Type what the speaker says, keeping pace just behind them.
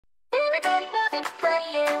good nothing for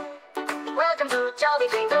you. Welcome to Jolly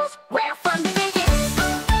Jingles, where fun begins.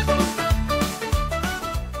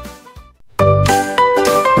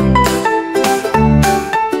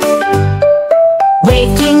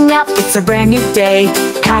 Waking up, it's a brand new day.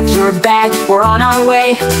 Pack your bag, we're on our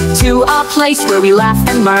way to a place where we laugh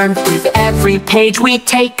and learn. With every page we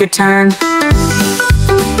take a turn.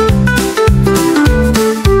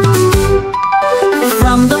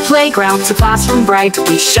 From the playground to classroom bright,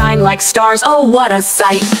 we shine like stars, oh what a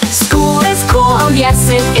sight. School is cool, oh yes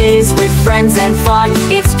it is. With friends and fun,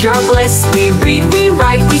 it's pure bliss. We read, we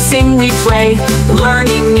write, we sing, we play,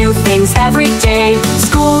 learning new things every day.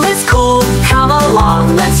 School is cool, come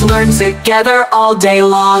along, let's learn together all day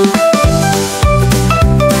long.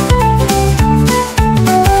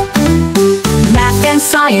 And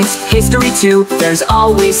science, history too, there's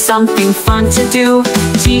always something fun to do.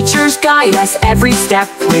 Teachers guide us every step,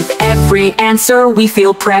 with every answer we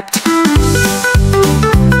feel prepped.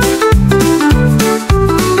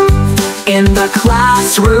 In the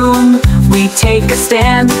classroom, we take a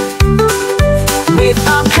stand, with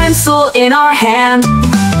a pencil in our hand.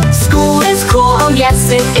 School is cool, oh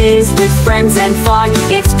yes it is. With friends and fun,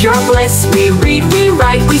 it's pure bliss. We read, we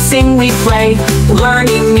write, we sing, we play,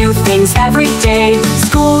 learning new things every day.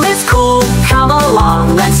 School is cool, come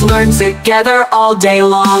along, let's learn together all day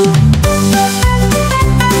long.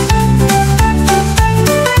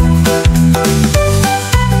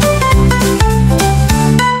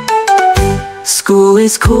 School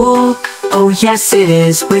is cool, oh yes it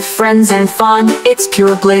is. With friends and fun, it's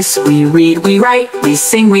pure bliss. We read, we write, we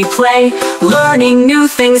sing, we play, learning new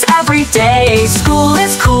things every day. School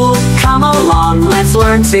is cool, come along, let's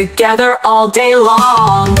learn together all day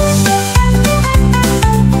long.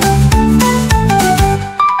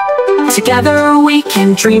 Together we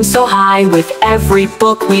can dream so high. With every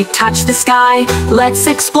book we touch the sky. Let's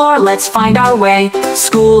explore, let's find our way.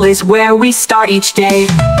 School is where we start each day.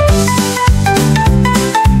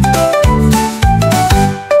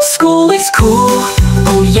 School is cool,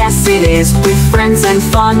 oh yes it is. With friends and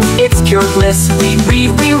fun, it's pure bliss. We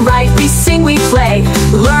read, we write, we sing, we play,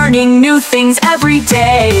 learning new things every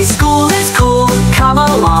day. School is cool, come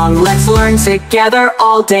along, let's learn together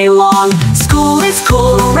all day long. School is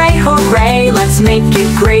cool, hooray, hooray, let's make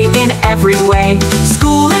it great in every way.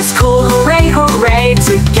 School is cool, hooray, hooray,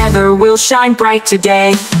 together we'll shine bright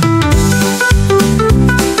today.